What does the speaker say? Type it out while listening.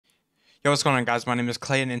Yo, what's going on, guys? My name is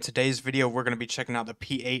Clay, and in today's video, we're going to be checking out the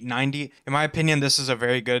P890. In my opinion, this is a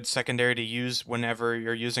very good secondary to use whenever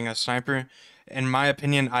you're using a sniper. In my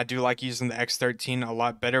opinion, I do like using the X13 a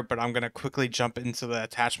lot better, but I'm going to quickly jump into the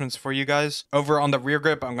attachments for you guys. Over on the rear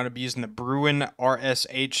grip, I'm going to be using the Bruin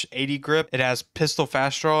RSH80 grip. It has pistol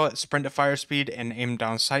fast draw, sprint to fire speed, and aim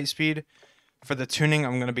down sight speed. For the tuning,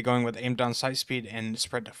 I'm going to be going with aim down sight speed and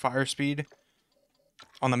sprint to fire speed.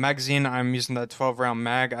 On the magazine, I'm using the 12 round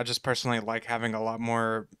mag. I just personally like having a lot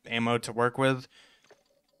more ammo to work with.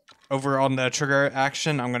 Over on the trigger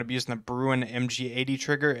action, I'm going to be using the Bruin MG80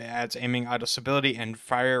 trigger. It adds aiming idle stability and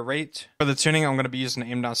fire rate. For the tuning, I'm going to be using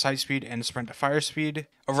the aim down sight speed and sprint to fire speed.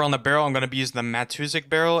 Over on the barrel, I'm going to be using the mwii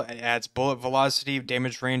barrel. It adds bullet velocity,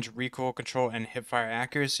 damage range, recoil control, and hipfire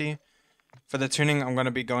accuracy. For the tuning, I'm going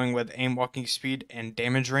to be going with aim walking speed and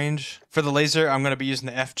damage range. For the laser, I'm going to be using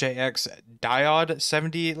the FJX Diode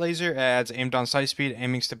 70 laser. It adds aim down sight speed,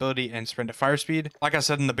 aiming stability, and sprint to fire speed. Like I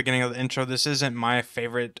said in the beginning of the intro, this isn't my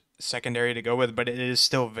favorite secondary to go with, but it is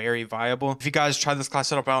still very viable. If you guys try this class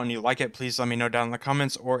setup out and you like it, please let me know down in the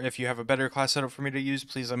comments. Or if you have a better class setup for me to use,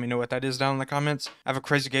 please let me know what that is down in the comments. I have a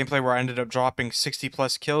crazy gameplay where I ended up dropping 60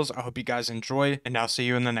 plus kills. I hope you guys enjoy, and I'll see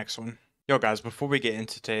you in the next one. Yo guys, before we get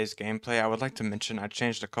into today's gameplay, I would like to mention I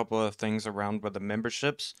changed a couple of things around with the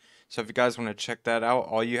memberships. So if you guys want to check that out,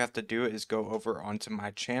 all you have to do is go over onto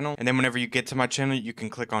my channel. And then whenever you get to my channel, you can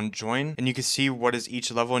click on join. And you can see what is each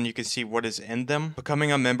level and you can see what is in them.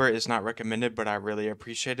 Becoming a member is not recommended, but I really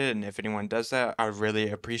appreciate it. And if anyone does that, I would really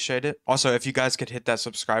appreciate it. Also, if you guys could hit that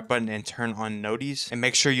subscribe button and turn on noties. And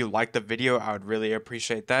make sure you like the video, I would really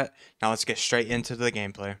appreciate that. Now let's get straight into the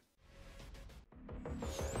gameplay.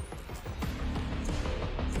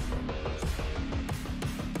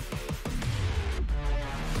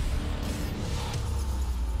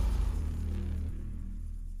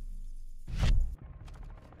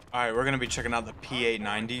 Alright, we're going to be checking out the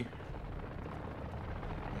P890.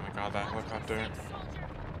 Oh my god, that helicopter.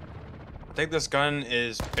 I think this gun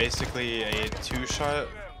is basically a two-shot.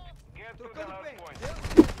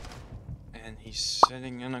 And he's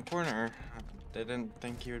sitting in a corner. I didn't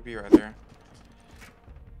think he would be right there.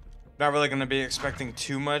 Not really going to be expecting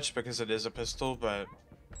too much because it is a pistol, but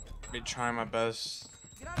I'll be trying my best.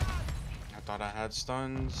 I thought I had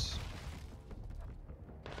stuns.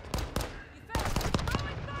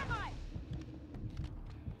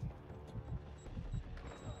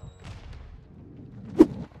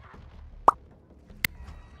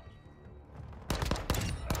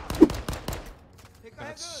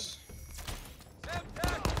 That's...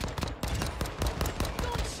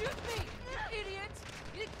 Don't shoot me, idiot!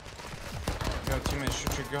 Yo, teammate,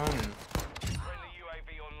 shoot your gun. Friendly UAV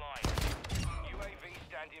online. UAV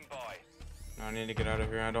standing by. No, I need to get out of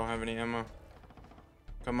here. I don't have any ammo.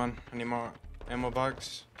 Come on, I need more ammo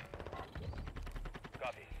box.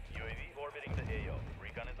 Copy. UAV orbiting the AO.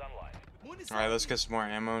 Recon is online. Alright, let's get some more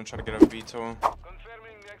ammo and try to get a VTOL.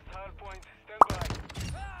 Confirming next hard point. Stand by.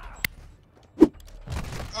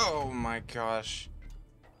 Oh my gosh.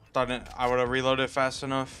 Thought I would have reloaded fast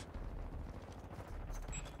enough.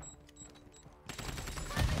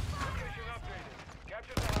 Location updated.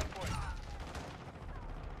 Capture the hard point.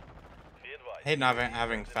 Be advised. Hate not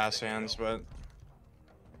having fast hands, but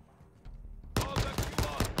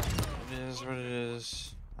it is what it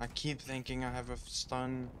is. I keep thinking I have a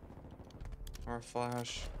stun or a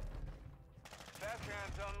flash. Fast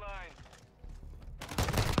hands online.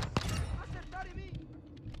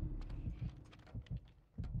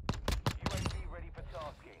 UAV ready for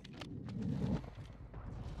tasking.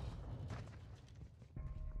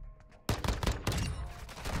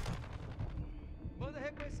 Manda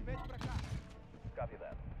reconhecimento pra cá. Copy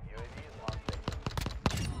that. UAV is on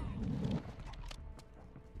station.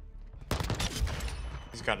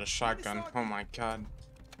 He's got a shotgun. Oh my god.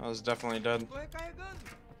 I was definitely dead. Tô recarregando.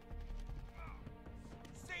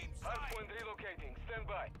 Hard point relocating. Stand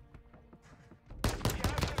by. You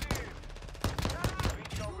have to leave.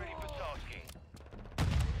 VTOL ready for tasking.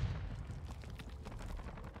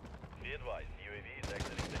 Be advised. UAV is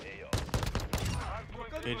exiting the AO. Hard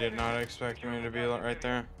point He did not expect me to be right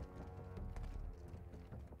there.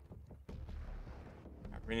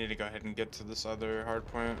 We need to go ahead and get to this other hard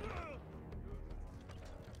point.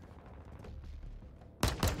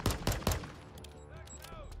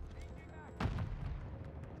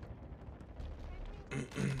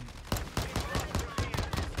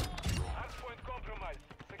 Hardpoint compromised.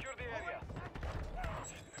 Secure the area.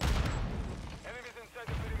 Enemies inside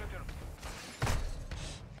the perimeter.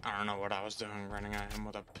 I don't know what I was doing running at him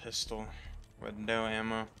with a pistol with no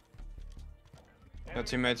ammo. Got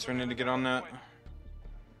teammates, we need to get on that.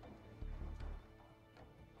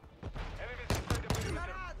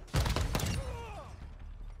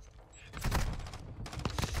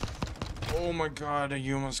 Oh my god,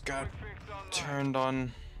 you almost got turned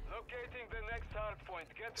on. Locating the next hard point.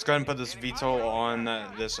 Get Let's go ahead and ready. put this VTOL on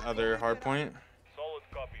this other hard point. Solid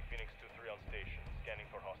copy, Phoenix 2-3 on station. Scanning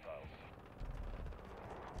for hostiles.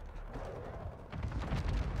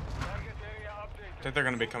 Target area I updated. think they're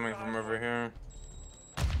gonna be coming from over here.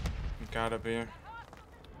 Gotta be.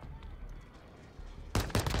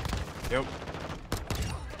 Yep.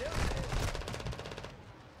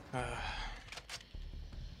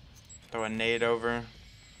 Throw a nade over.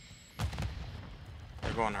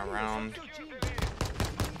 They're going around. Secure the lead.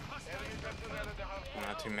 Enemy personnel at the hard point.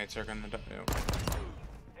 My teammates are gonna die. Yep.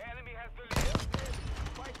 The enemy has the lead.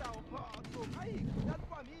 Vai tá, ó, aí, cuidado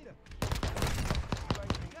com a mira. Vai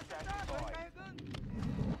carregando.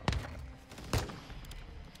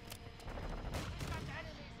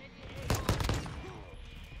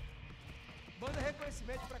 Manda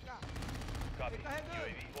reconhecimento pra cá. Copy. Recarregando.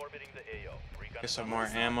 UAV orbiting the AO. Recon Get is some on more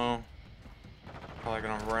the ammo. Probably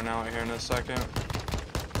gonna run out here in a second.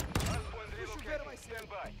 hard point O chuveiro vai relocating. ser. Stand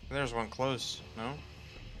by. There's one close. No?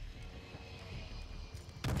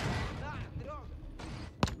 Ah, droga.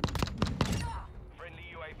 Friendly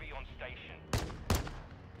UAV on station.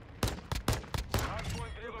 Hard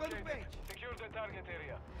point Trocando relocated. pente. Secure the target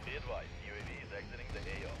area. Be advised, UAV is exiting the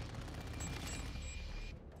AO.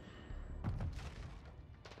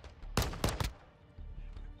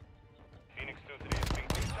 Phoenix 2-3 is being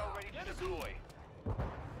VTOL ready to deploy.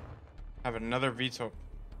 Have another VTOL.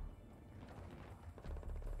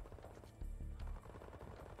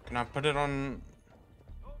 Can I put it on?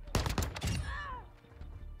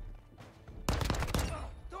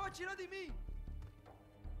 Estão atirando em mim.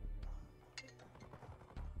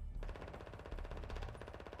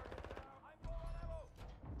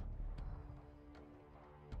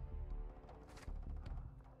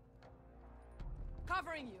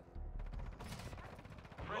 Covering you.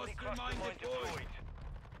 Friendly cluster mine deployed.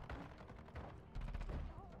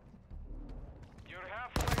 You're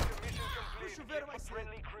halfway to mission complete. chuveiro vai Keep a ser.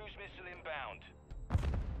 friendly cruise missile inbound.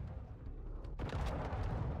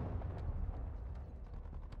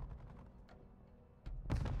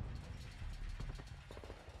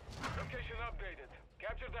 Location updated.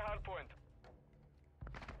 Capture the hard point.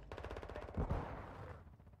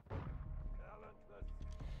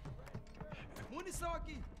 Munição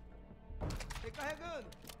aqui. Recarregando.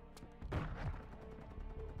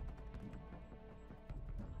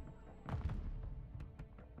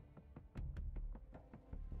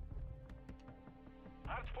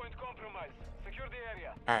 Hard point compromised. Secure the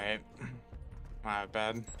area. Alright. My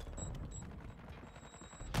bad.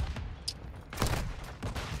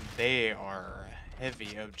 They are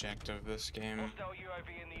heavy objective this game. Hostile UAV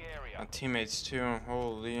in the area. My teammates too.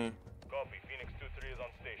 Holy. Copy. Phoenix 2-3 is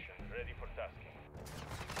on station. Ready for tasking.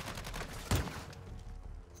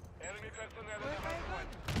 Enemy personnel at the hard point.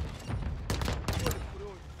 Olho por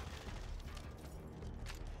olho.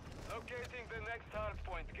 Locating the next hard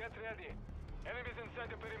point. Get ready. Enemies inside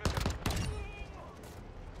the perimeter.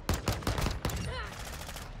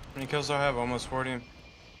 How many kills do I have? Almost 40. I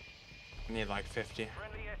need like 50.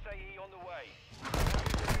 Friendly SAE on the way.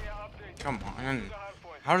 Target area updated. Come on. To the hard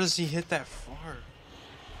point. How does he hit that far?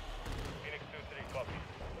 Phoenix 2-3 copy.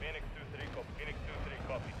 Phoenix 2-3 copy. Phoenix 2-3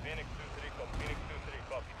 copy. Phoenix 2-3 copy. Phoenix 2-3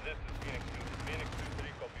 copy. This is Phoenix 2. Phoenix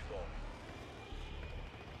 2-3 copies all.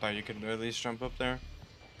 Thought you could at least jump up there.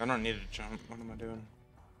 I don't need to jump. What am I doing?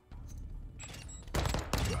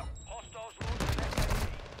 Hostiles launched an SAE.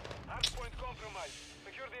 Hard point compromised.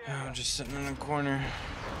 Secure the area. I'm just sitting in a corner.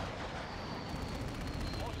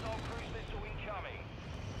 Hostile cruise missile incoming.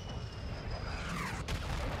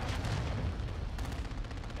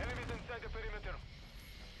 Enemies inside the perimeter.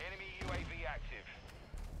 Enemy UAV active.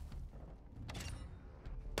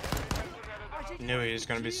 Enemy personnel at the hard Knew he was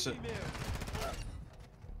gonna be Time, meu.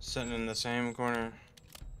 sitting in the same corner.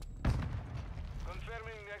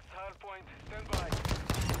 Confirming next hard point. Stand by.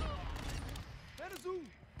 Menos um.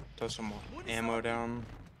 Throw some more ammo down.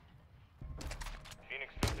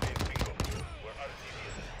 Phoenix 2-3 is bingo. We're RTB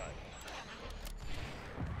at this time.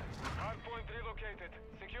 Hard point relocated.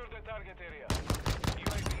 Secure the target area.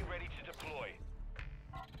 UAV ready to deploy.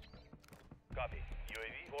 Copy.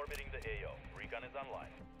 UAV orbiting the AO. Recon is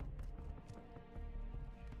online.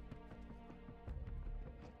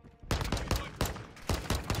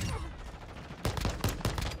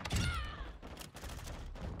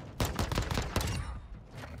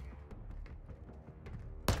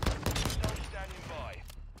 Hostile standing by.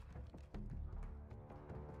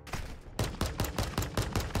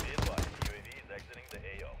 Be advised, UAV is exiting the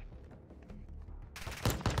AO.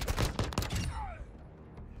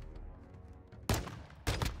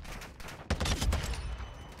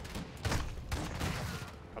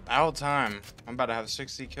 Out time. I'm about to have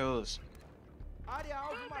 60 kills. Área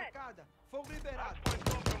alvo marcada. Fogo liberado. Hardpoint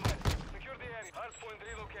compromised. Secure the area. Hardpoint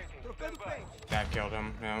relocating. Trocando Stand by. pente. That killed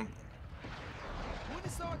him. Yeah.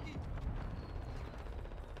 Munição aqui.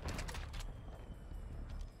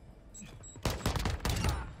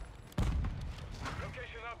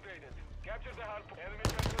 Location updated. Capture the hardpoint. Enemy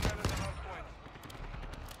personnel at the hardpoint.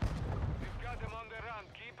 We've got them on the run.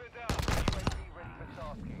 Keep it up. UAV ready for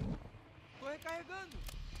tasking. Tô recarregando.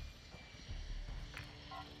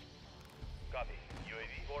 Copy.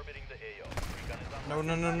 UAV orbiting the AO. Recon is on. No,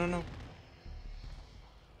 no, no, no, no.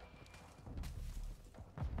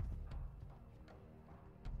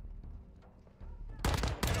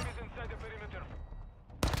 Enemies inside the perimeter.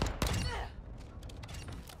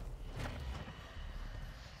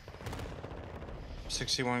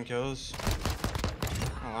 61 kills.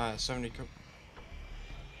 Oh wow, 70 kills.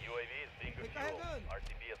 UAV is being refueled. Recarregando.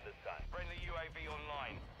 RTB at this time. Friendly UAV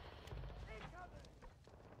online.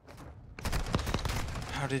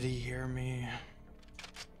 How did he hear me?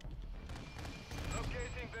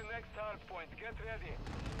 Locating the next hardpoint. Get ready.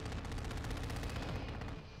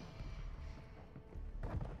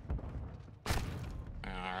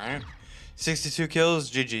 Alright. 62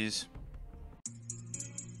 kills, GG's.